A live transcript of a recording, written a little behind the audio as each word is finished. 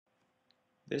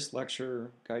This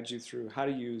lecture guides you through how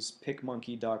to use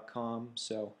PicMonkey.com,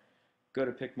 so go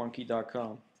to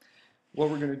PicMonkey.com. What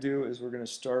we're going to do is we're going to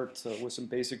start with some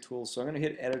basic tools. So I'm going to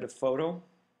hit Edit a Photo.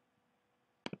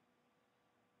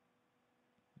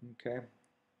 Okay.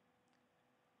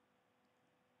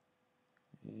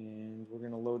 And we're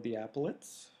going to load the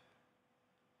applets.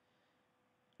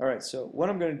 Alright, so what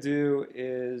I'm going to do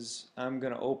is I'm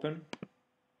going to open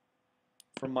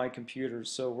from my computer.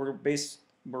 So we're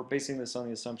basing this on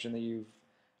the assumption that you've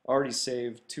already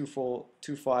saved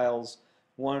two files,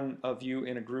 one of you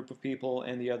in a group of people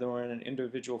and the other one an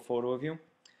individual photo of you.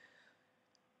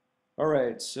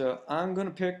 Alright, so I'm going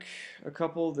to pick a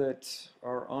couple that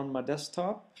are on my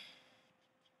desktop.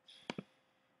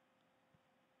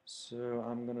 So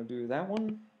I'm going to do that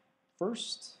one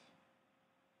first.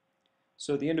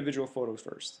 So the individual photos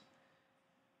first.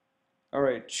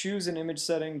 Alright, choose an image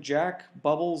setting, Jack,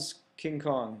 Bubbles, King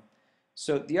Kong.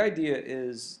 So the idea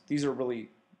is these are really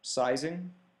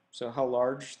sizing, so how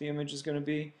large the image is going to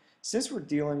be. Since we're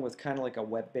dealing with kind of like a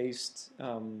web-based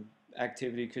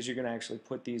activity, because you're going to actually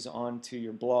put these onto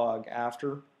your blog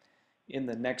after in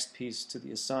the next piece to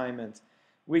the assignment,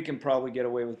 we can probably get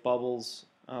away with Bubbles,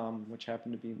 which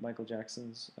happened to be Michael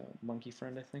Jackson's monkey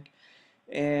friend, I think.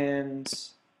 And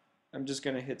I'm just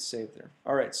going to hit save there.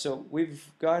 Alright, so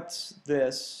we've got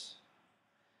this,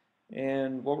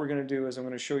 and what we're going to do is I'm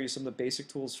going to show you some of the basic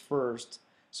tools first.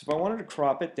 So if I wanted to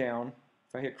crop it down,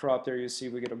 if I hit crop there, you see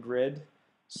we get a grid.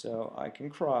 So I can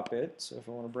crop it. So if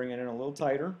I want to bring it in a little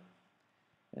tighter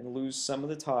and lose some of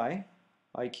the tie,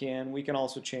 I can. We can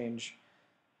also change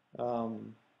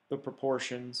the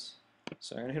proportions.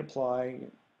 So I'm going to hit apply,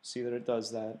 see that it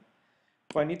does that.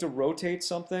 If I need to rotate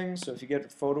something, so if you get a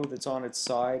photo that's on its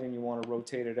side and you want to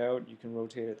rotate it out, you can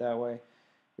rotate it that way.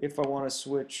 If I want to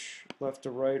switch left to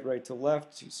right, right to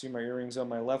left, you see my earrings on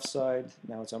my left side,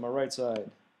 now it's on my right side.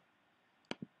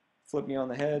 Flip me on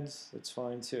the head, that's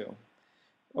fine too.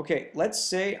 Okay, let's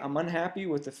say I'm unhappy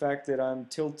with the fact that I'm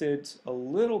tilted a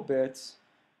little bit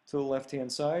to the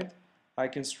left-hand side. I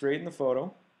can straighten the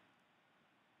photo,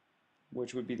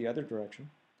 which would be the other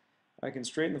direction. I can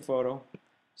straighten the photo,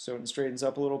 so it straightens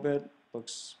up a little bit,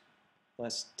 looks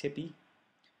less tippy.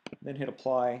 Then hit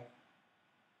apply.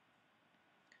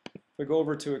 If I go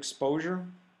over to exposure,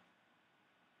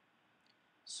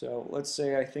 so let's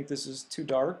say I think this is too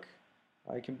dark,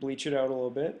 I can bleach it out a little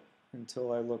bit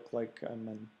until I look like I'm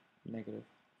a negative.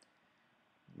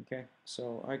 Okay,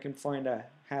 so I can find a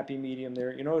happy medium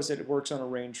there. You notice that it works on a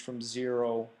range from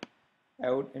 0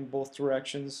 out in both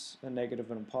directions, a negative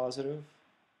and a positive.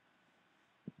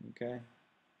 Okay.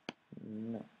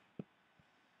 No.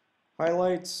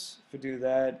 Highlights, if I do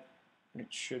that, it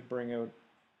should bring out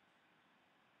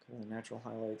kind of the natural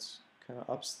highlights, kind of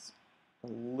ups a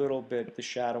little bit the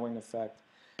shadowing effect.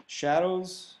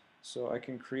 Shadows, so I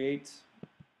can create,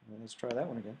 well, let's try that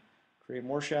one again, create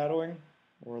more shadowing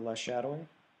or less shadowing.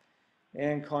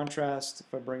 And contrast,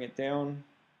 if I bring it down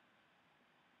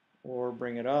or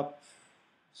bring it up,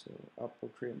 so up will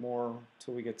create more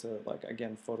until we get to, like,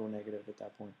 again, photo negative at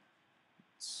that point.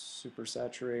 Super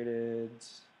saturated,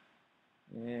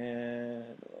 and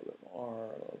a little bit more,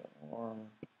 a little bit more.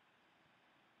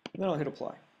 And then I'll hit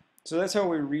apply. So that's how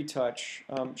we retouch.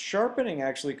 Sharpening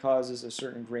actually causes a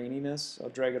certain graininess. I'll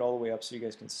drag it all the way up so you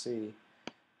guys can see.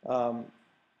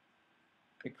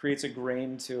 It creates a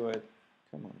grain to it.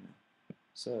 Come on now.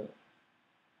 So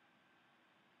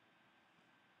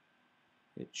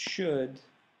it should.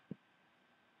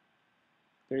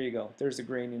 There you go. There's the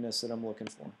graininess that I'm looking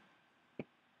for.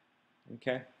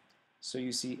 Okay, so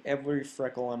you see every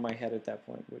freckle on my head at that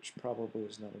point, which probably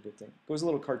is not a good thing. It goes a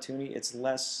little cartoony. It's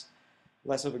less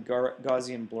of a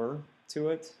Gaussian blur to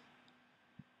it.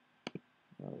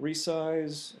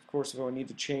 Resize, of course, if I need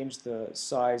to change the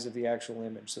size of the actual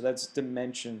image. So that's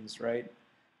dimensions, right?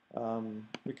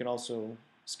 We can also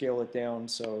scale it down.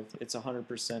 So if it's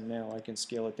 100% now, I can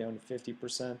scale it down to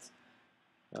 50%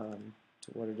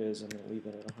 to what it is. I'm going to leave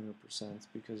it at 100%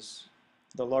 because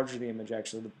the larger the image,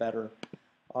 actually, the better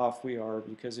off we are,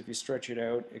 because if you stretch it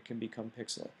out, it can become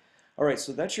pixely. Alright,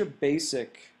 so that's your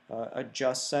basic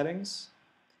adjust settings.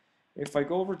 If I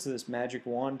go over to this magic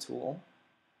wand tool,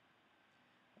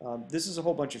 this is a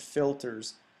whole bunch of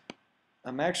filters.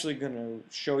 I'm actually going to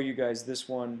show you guys this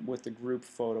one with the group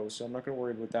photo, so I'm not going to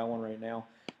worry about that one right now.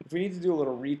 If we need to do a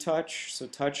little retouch, so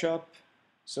touch up,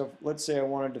 so let's say I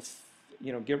wanted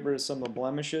to get rid of some of the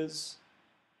blemishes,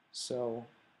 so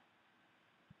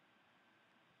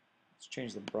let's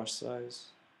change the brush size.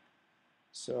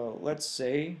 So let's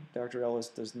say Dr. Ellis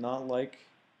does not like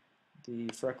the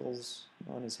freckles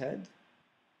on his head.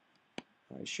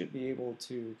 I should be able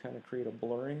to kind of create a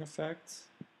blurring effect.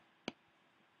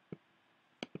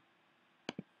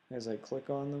 as I click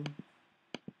on them.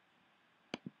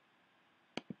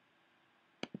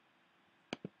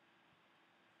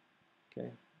 Okay,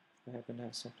 I happen to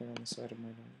have something on the side of my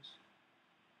nose.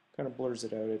 Kind of blurs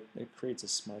it out. It creates a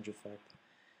smudge effect.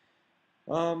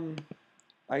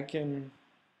 I can,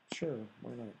 sure,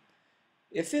 why not?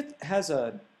 If it has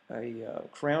a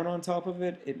crown on top of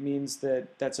it, it means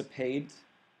that that's a paid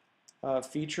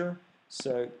feature.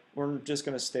 So we're just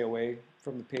going to stay away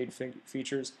from the paid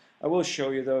features. I will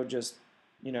show you though, just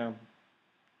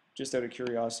just out of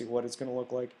curiosity, what it's going to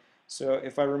look like. So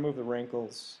if I remove the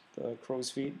wrinkles, the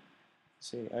crow's feet,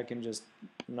 see, I can just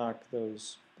knock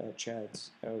those chads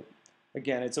out.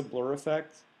 Again, it's a blur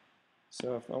effect.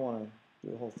 So if I want to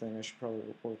do the whole thing, I should probably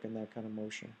work in that kind of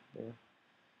motion there.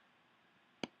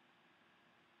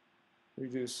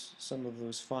 Reduce some of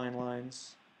those fine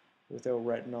lines without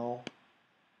retinol.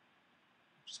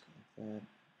 Just go like that,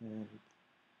 and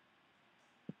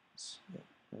yeah,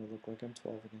 I look like I'm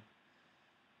 12 again.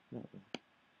 Not really.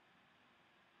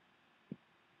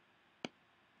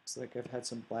 Looks like I've had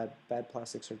some bad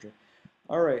plastic surgery.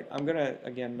 All right, I'm gonna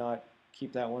again not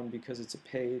keep that one because it's a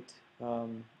paid.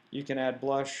 You can add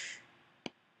blush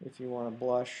if you want to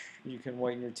blush. You can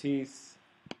whiten your teeth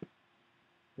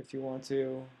if you want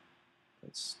to.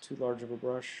 It's too large of a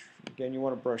brush. Again, you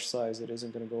want a brush size that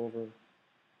isn't going to go over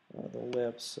the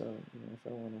lips. So, if I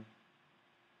want to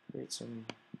create some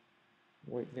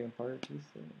white vampire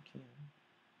teeth, then I can.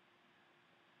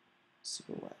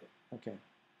 Super wet. Okay.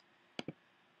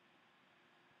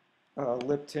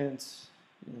 Lip tint.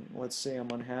 Let's say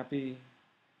I'm unhappy.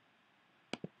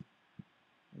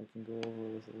 I can go over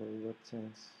with a little lip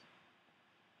tint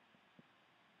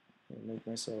and make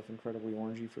myself incredibly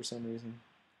orangey for some reason.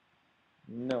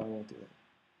 No, I won't do that.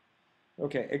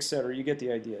 Okay, etc. You get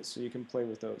the idea, so you can play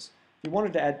with those. If you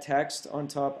wanted to add text on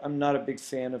top, I'm not a big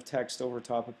fan of text over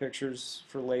top of pictures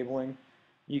for labeling.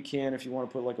 You can if you want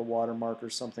to put like a watermark or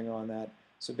something on that.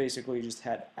 So basically you just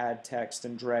add text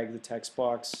and drag the text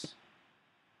box.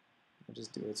 I'll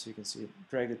just do it so you can see it.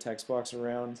 Drag the text box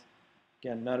around.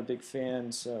 Again, not a big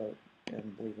fan, so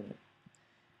and believe in it.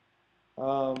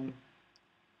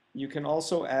 You can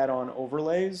also add on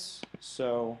overlays.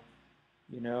 So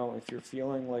if you're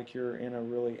feeling like you're in a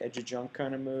really edgy junk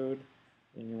kind of mood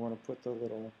and you want to put the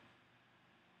little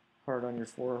heart on your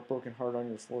broken heart on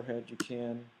your forehead, you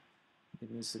can.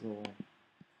 It needs to go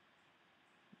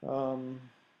away.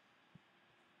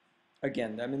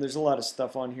 Again, I mean, there's a lot of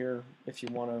stuff on here. If you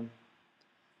want to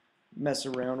mess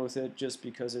around with it just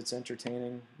because it's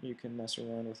entertaining, you can mess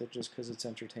around with it just because it's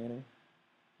entertaining.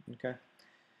 Okay?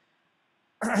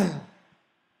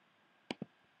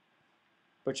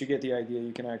 But you get the idea.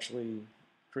 You can actually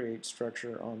create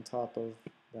structure on top of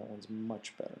that one's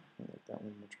much better. I like that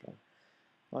one much better.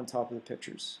 On top of the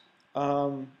pictures.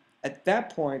 At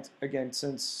that point, again,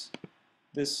 since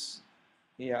this,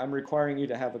 I'm requiring you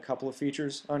to have a couple of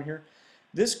features on here.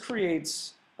 This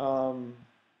creates a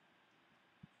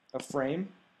frame.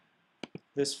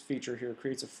 This feature here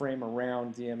creates a frame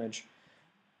around the image.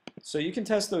 So you can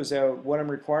test those out. What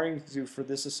I'm requiring you to do for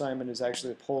this assignment is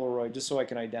actually a Polaroid, just so I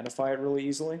can identify it really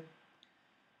easily.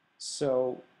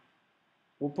 So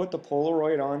we'll put the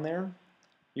Polaroid on there.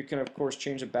 You can, of course,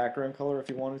 change the background color if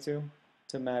you wanted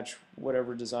to match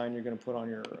whatever design you're going to put on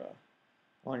your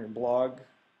blog.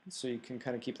 So you can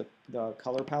kind of keep the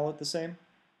color palette the same.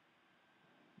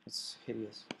 It's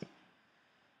hideous.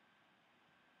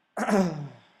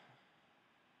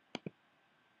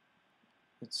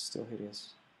 It's still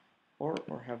hideous. Or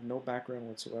have no background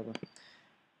whatsoever.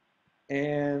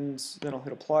 And then I'll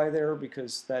hit apply there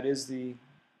because that is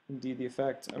indeed the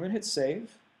effect. I'm going to hit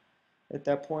save. At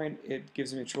that point, it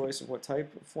gives me a choice of what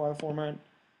type of file format.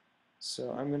 So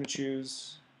I'm going to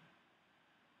choose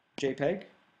JPEG,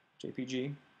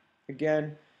 JPG.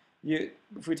 Again,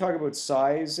 if we talk about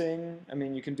sizing, I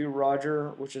mean, you can do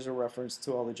Roger, which is a reference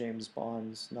to all the James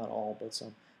Bonds, not all, but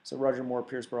some. So Roger Moore,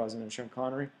 Pierce Brosnan, and Sean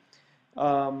Connery.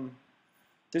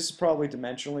 This is probably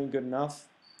dimensionally good enough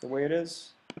the way it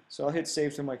is. So I'll hit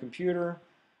save to my computer.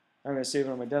 I'm going to save it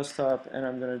on my desktop, and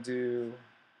I'm going to do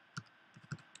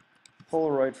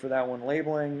Polaroid for that one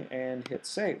labeling and hit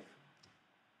save.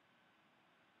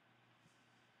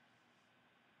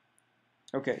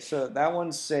 Okay, so that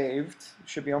one's saved. It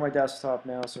should be on my desktop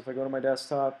now. So if I go to my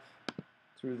desktop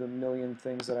through the million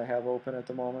things that I have open at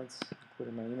the moment,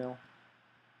 including my email,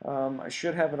 I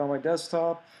should have it on my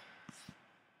desktop.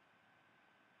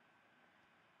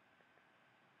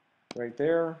 Right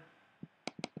there.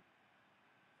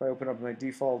 If I open up my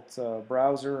default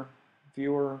browser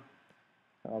viewer,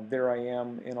 there I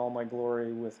am in all my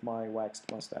glory with my waxed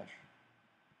mustache.